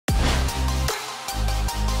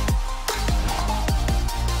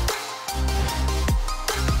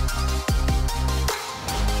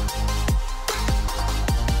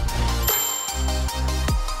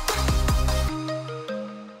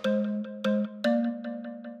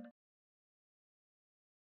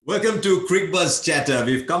Welcome to Cricbuzz Chatter.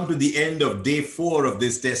 We've come to the end of day 4 of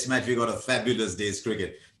this test match. We got a fabulous day's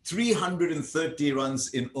cricket. 330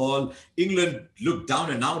 runs in all. England looked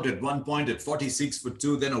down and out at one point at 46 for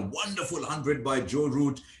 2. Then a wonderful 100 by Joe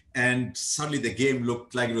Root. And suddenly the game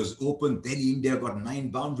looked like it was open. Then India got 9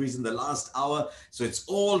 boundaries in the last hour. So it's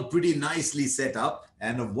all pretty nicely set up.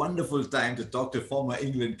 And a wonderful time to talk to former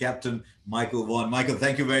England captain Michael Vaughan. Michael,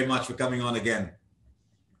 thank you very much for coming on again.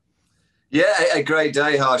 Yeah, a great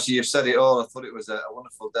day, Harsha. You've said it all. I thought it was a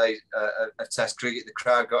wonderful day of Test cricket. The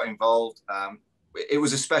crowd got involved. It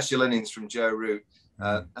was a special innings from Joe Root.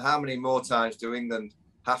 How many more times do England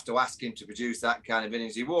have to ask him to produce that kind of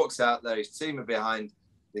innings? He walks out there, his team are behind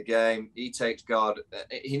the game. He takes guard.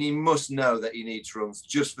 He must know that he needs runs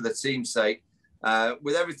just for the team's sake.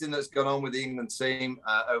 With everything that's gone on with the England team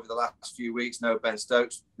over the last few weeks, no Ben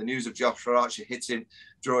Stokes, the news of Joshua Archer hitting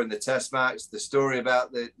during the test match, the story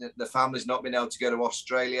about the family's not being able to go to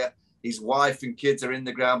Australia. His wife and kids are in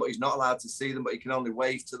the ground, but he's not allowed to see them, but he can only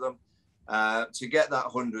wave to them. To get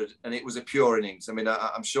that 100, and it was a pure innings. I mean,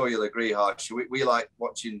 I'm sure you'll agree, Harsh. We like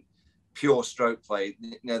watching pure stroke play.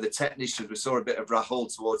 You know, the technicians, we saw a bit of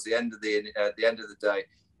Rahul towards the end of the day.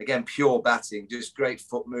 Again, pure batting, just great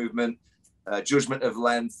foot movement. Judgment of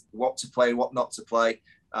length, what to play, what not to play.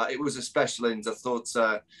 It was a special innings. I thought,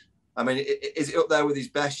 I mean, is it up there with his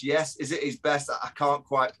best? Yes. Is it his best? I can't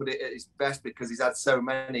quite put it at his best because he's had so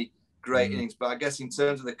many great innings. But I guess in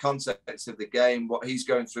terms of the context of the game, what he's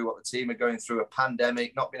going through, what the team are going through, a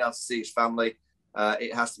pandemic, not being able to see his family,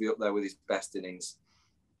 it has to be up there with his best innings.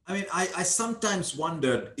 I mean, I sometimes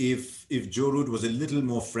wondered if Joe Root was a little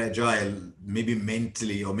more fragile, maybe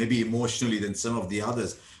mentally or maybe emotionally than some of the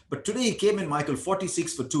others. But today he came in, Michael,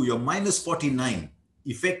 46 for 2. You're minus 49,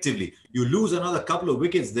 effectively. You lose another couple of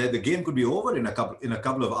wickets there. The game could be over in a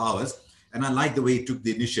couple of hours. And I like the way he took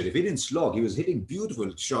the initiative. He didn't slog. He was hitting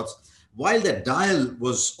beautiful shots. While that dial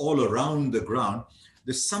was all around the ground,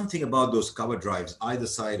 there's something about those cover drives, either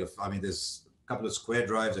side of, I mean, there's a couple of square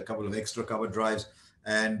drives, a couple of extra cover drives.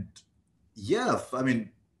 And yeah, I mean,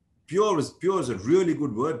 pure is a really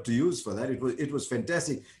good word to use for that. It was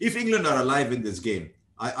fantastic. If England are alive in this game,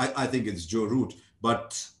 I think it's Joe Root.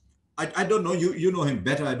 But I don't know. You know him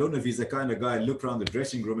better. I don't know if he's the kind of guy who look around the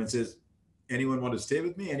dressing room and says, anyone want to stay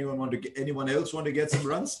with me? Anyone else want to get some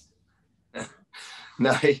runs?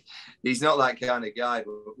 No, he's not that kind of guy,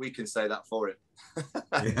 but we can say that for him.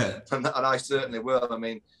 Yeah. and I certainly will. I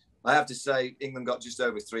mean, I have to say England got just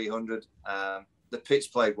over 300. The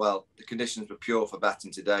pitch played well. The conditions were pure for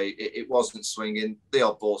batting today. It wasn't swinging. The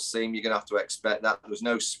odd ball seam, you're going to have to expect that. There was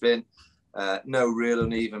no spin, no real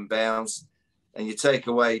uneven bounce. And you take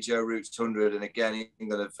away Joe Root's 100, and again,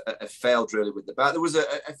 England have failed really with the bat. There was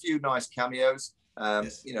a few nice cameos.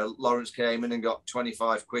 Yes. You know, Lawrence came in and got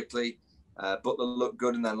 25 quickly. Butler looked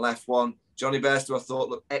good and then left one. Johnny Bairstow, I thought,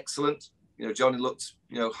 looked excellent. You know, Johnny looked,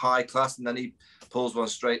 high class, and then he pulls one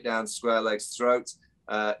straight down square leg's throat.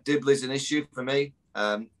 Dibley's an issue for me.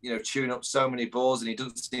 Chewing up so many balls, and he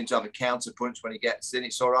doesn't seem to have a counter punch when he gets in.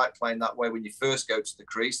 It's all right playing that way when you first go to the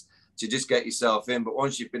crease to just get yourself in. But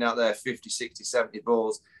once you've been out there 50, 60, 70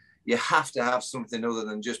 balls, you have to have something other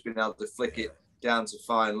than just being able to flick it down to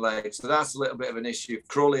fine leg. So that's a little bit of an issue.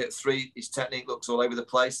 Crawley at 3, his technique looks all over the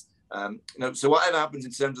place. So whatever happens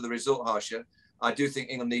in terms of the result, Harsha, I do think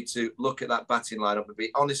England need to look at that batting lineup and be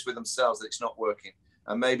honest with themselves that it's not working.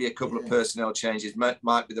 And maybe a couple of personnel changes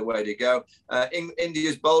might be the way to go.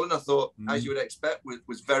 India's bowling, I thought, as you would expect,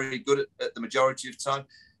 was very good at the majority of time.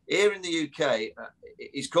 Here in the UK,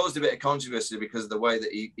 he's caused a bit of controversy because of the way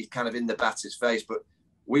that he's kind of in the batter's face. But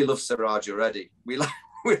we love Siraj already. We like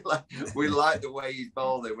the way he's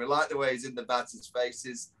bowling. We like the way he's in the batter's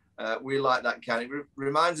faces. We like that kind. It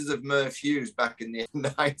reminds us of Merv Hughes back in the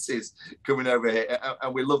 90s coming over here.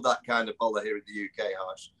 And we love that kind of bowler here in the UK,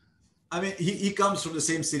 Harsh. I mean, he comes from the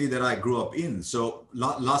same city that I grew up in. So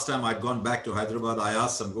last time I'd gone back to Hyderabad, I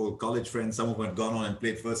asked some old college friends, some of them had gone on and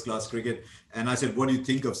played first-class cricket. And I said, what do you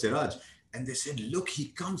think of Siraj? And they said, look, he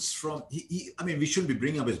comes from, I mean, we shouldn't be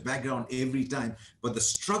bringing up his background every time, but the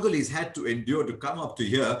struggle he's had to endure to come up to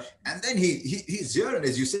here. And then he's here. And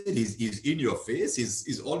as you said, he's in your face.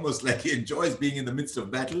 He's almost like he enjoys being in the midst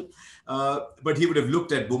of battle. But he would have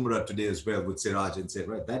looked at Bumrah today as well with Siraj and said,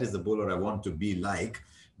 right, that is the bowler I want to be like.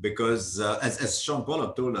 Because as Sean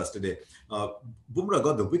Pollock told us today, Bumrah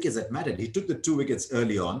got the wickets that mattered. He took the 2 wickets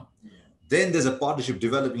early on. Yeah. Then there's a partnership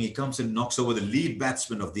developing. He comes and knocks over the lead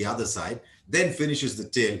batsman of the other side, then finishes the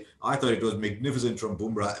tail. I thought it was magnificent from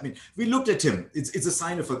Bumrah. I mean, we looked at him. It's a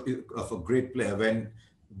sign of a great player when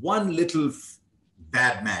one little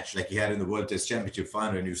bad match like he had in the World Test Championship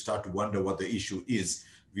final and you start to wonder what the issue is.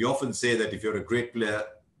 We often say that if you're a great player,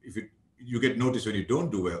 you get noticed when you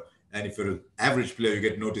don't do well, and if you're an average player, you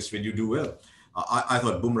get noticed when you do well. I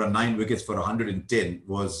thought Bumrah 9 wickets for 110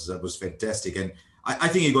 was fantastic, and I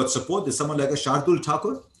think he got support. There's someone like a Shardul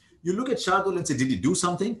Thakur. You look at Shardul and say, did he do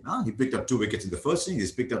something? He picked up 2 wickets in the first inning.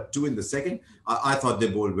 He's picked up 2 in the second. I thought they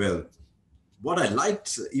bowled well. What I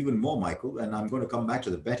liked even more, Michael, and I'm going to come back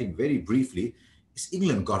to the batting very briefly, is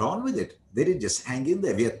England got on with it. They didn't just hang in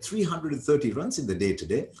there. We had 330 runs in the day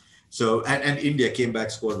today. So, and India came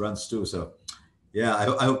back, scored runs too. So, yeah,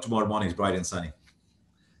 I hope tomorrow morning is bright and sunny.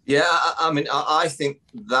 Yeah, I mean, I think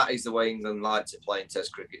that is the way England like to play in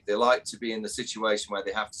Test cricket. They like to be in the situation where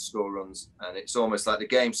they have to score runs, and it's almost like the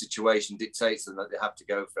game situation dictates them that they have to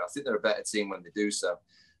go for it. I think they're a better team when they do so.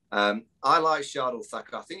 I like Shardul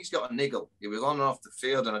Thakur. I think he's got a niggle. He was on and off the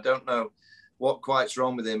field, and I don't know what quite's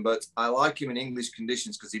wrong with him, but I like him in English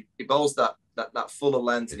conditions because he bowls that fuller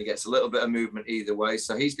length and he gets a little bit of movement either way.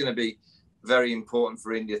 So he's going to be very important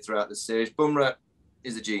for India throughout the series. Bumrah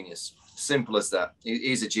is a genius. Simple as that.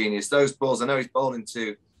 He's a genius. Those balls, I know he's bowling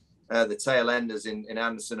to the tail enders in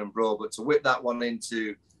Anderson and Broad, but to whip that one in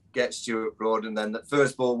to get Stuart Broad, and then the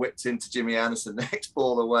first ball whipped into Jimmy Anderson, the next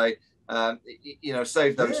ball away,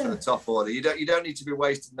 save those for the top order. You don't need to be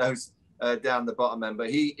wasting those down the bottom end,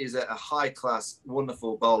 but he is a high-class,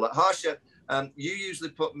 wonderful bowler. Harsha, you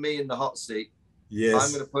usually put me in the hot seat. Yes.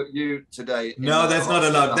 I'm going to put you today. No, that's not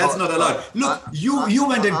allowed. That's not allowed. Look, you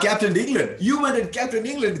went and captained England. You went and captained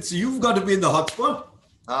England. So you've got to be in the hot spot.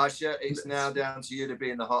 Harsha, it's now down to you to be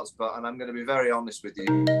in the hot spot, and I'm going to be very honest with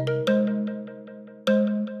you.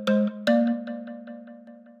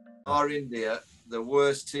 Are India the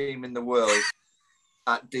worst team in the world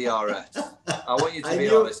at DRS? I want you to be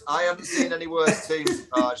honest. I haven't seen any worse teams,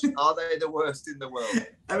 Harsh. Are they the worst in the world?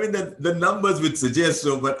 I mean, the numbers would suggest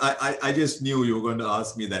so, but I just knew you were going to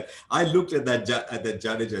ask me that. I looked at that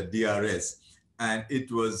Jadeja DRS, and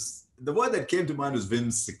it was, the word that came to mind was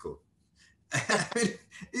whimsical. I mean,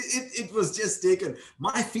 it was just taken.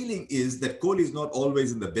 My feeling is that Kohli is not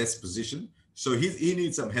always in the best position, so he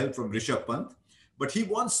needs some help from Rishabh Pant, but he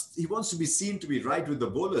wants to be seen to be right with the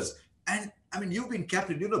bowlers. And I mean, you've been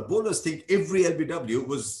captain. You know, bowlers think every LBW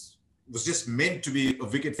was just meant to be a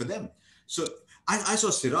wicket for them. So I saw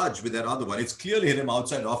Siraj with that other one. It's clearly hit him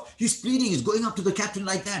outside off. He's pleading. He's going up to the captain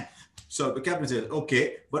like that. So the captain says,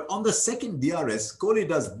 okay. But on the second DRS, Kohli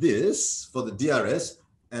does this for the DRS.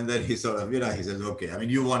 And then he sort of, he says, okay, I mean,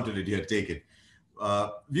 you wanted it here, take it.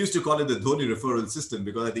 We used to call it the Dhoni referral system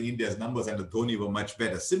because I think India's numbers under Dhoni were much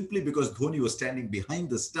better, simply because Dhoni was standing behind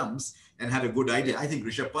the stumps and had a good idea. I think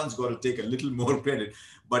Rishabh Pant's got to take a little more credit,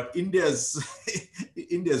 but India's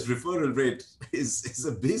referral rate is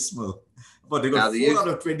abysmal. But they got 4 out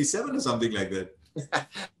of 27 or something like that.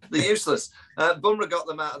 They're useless. Bumrah got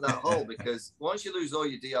them out of that hole because once you lose all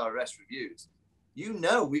your DRS reviews,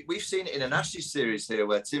 we've seen it in an Ashes series here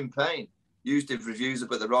where Tim Payne used his reviews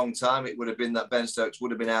up at the wrong time. It would have been that Ben Stokes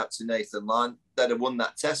would have been out to Nathan Lyon. They'd have won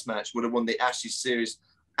that test match, would have won the Ashes series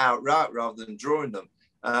outright rather than drawing them.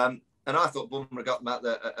 And I thought Bumrah got them out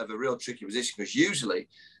of a real tricky position because usually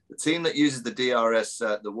the team that uses the DRS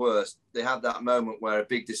the worst, they have that moment where a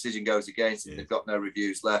big decision goes against them. They've got no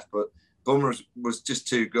reviews left. But Bumrah was just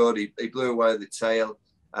too good. He blew away the tail.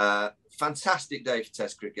 Fantastic day for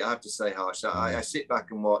Test cricket, I have to say, Harsh. I sit back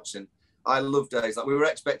and watch, and I love days like we were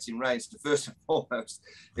expecting rain. So first and foremost,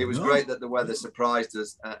 it was great that the weather surprised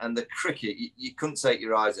us, and the cricket, you couldn't take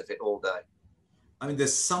your eyes off it all day. I mean,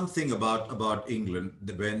 there's something about England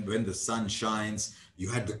that when the sun shines, you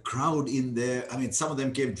had the crowd in there. I mean, some of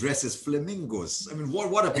them came dressed as flamingos. I mean,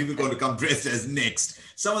 what are people going to come dressed as next?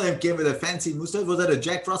 Some of them came with a fancy moustache. Was that a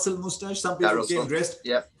Jack Russell moustache? Some people came dressed.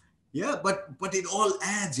 Yeah. Yeah, but it all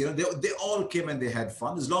adds, they all came and they had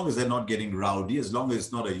fun. As long as they're not getting rowdy, as long as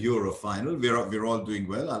it's not a Euro final, we're all doing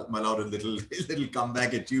well. I'm allowed a little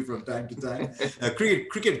comeback at you from time to time.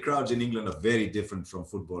 Cricket crowds in England are very different from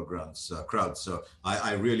football crowds. So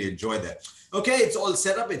I really enjoy that. Okay, it's all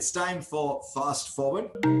set up. It's time for Fast Forward.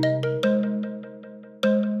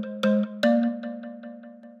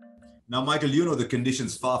 Now, Michael, you know the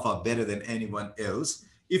conditions far better than anyone else.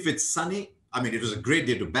 If it's sunny, I mean, it was a great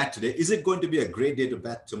day to bat today. Is it going to be a great day to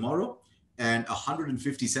bat tomorrow? And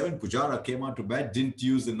 157, Pujara came out to bat, didn't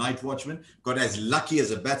use the night watchman, got as lucky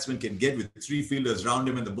as a batsman can get with 3 fielders around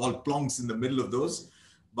him and the ball plonks in the middle of those.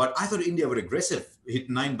 But I thought India were aggressive, hit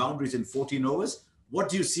 9 boundaries in 14 overs. What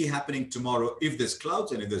do you see happening tomorrow if there's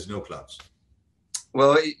clouds and if there's no clouds?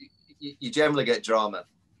 Well, you generally get drama.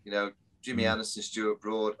 Jimmy Anderson, Stuart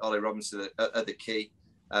Broad, Ollie Robinson are the key.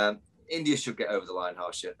 India should get over the line,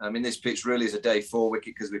 Harsha. I mean, this pitch really is a day 4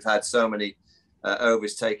 wicket because we've had so many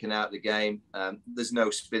overs taken out of the game. There's no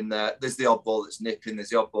spin there. There's the odd ball that's nipping. There's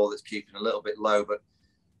the odd ball that's keeping a little bit low. But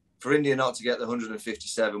for India not to get the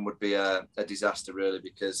 157 would be a disaster, really,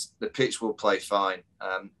 because the pitch will play fine.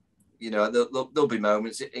 There'll be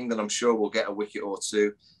moments. England, I'm sure, will get a wicket or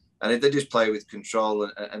two. And if they just play with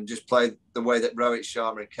control and just play the way that Rohit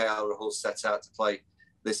Sharma and KL Rahul set out to play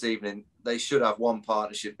this evening, they should have one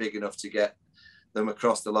partnership big enough to get them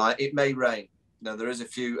across the line. It may rain. There is a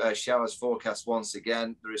few showers forecast once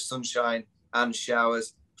again. There is sunshine and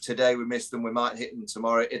showers. Today we missed them. We might hit them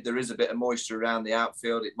tomorrow. If there is a bit of moisture around the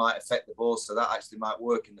outfield, it might affect the ball. So that actually might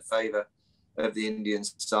work in the favour of the Indian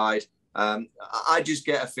side. I just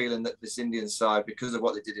get a feeling that this Indian side, because of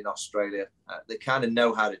what they did in Australia, they kind of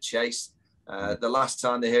know how to chase. The last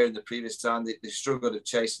time they're here and the previous time, they struggled to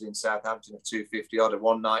chase it in Southampton of 250 odd, a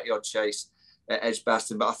 190 odd chase at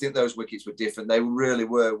Edgbaston. But I think those wickets were different. They really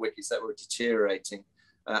were wickets that were deteriorating.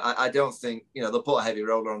 I don't think, they'll put a heavy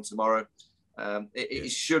roller on tomorrow.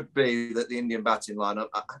 It should be that the Indian batting lineup,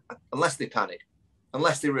 unless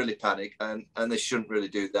they really panic, and they shouldn't really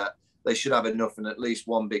do that, they should have enough in at least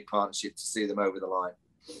one big partnership to see them over the line.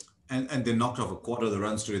 And they knocked off a quarter of the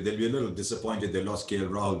runs today. They'll be a little disappointed they lost KL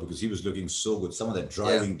Rahul because he was looking so good. Some of that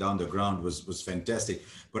driving down the ground was fantastic.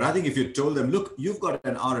 But I think if you told them, look, you've got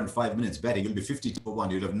an hour and 5 minutes batting, you'll be 52 for 1.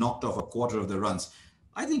 You'll have knocked off a quarter of the runs.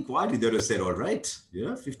 I think quietly they would have said, all right,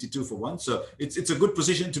 52 for 1. So it's a good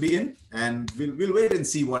position to be in, and we'll wait and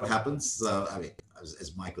see what happens.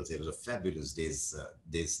 As Michael said, it was a fabulous day's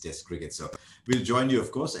Test cricket. So we'll join you,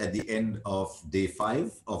 of course, at the end of day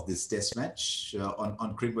 5 of this Test match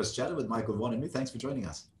on Cricbuzz channel with Michael, Vaughan and me. Thanks for joining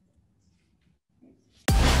us.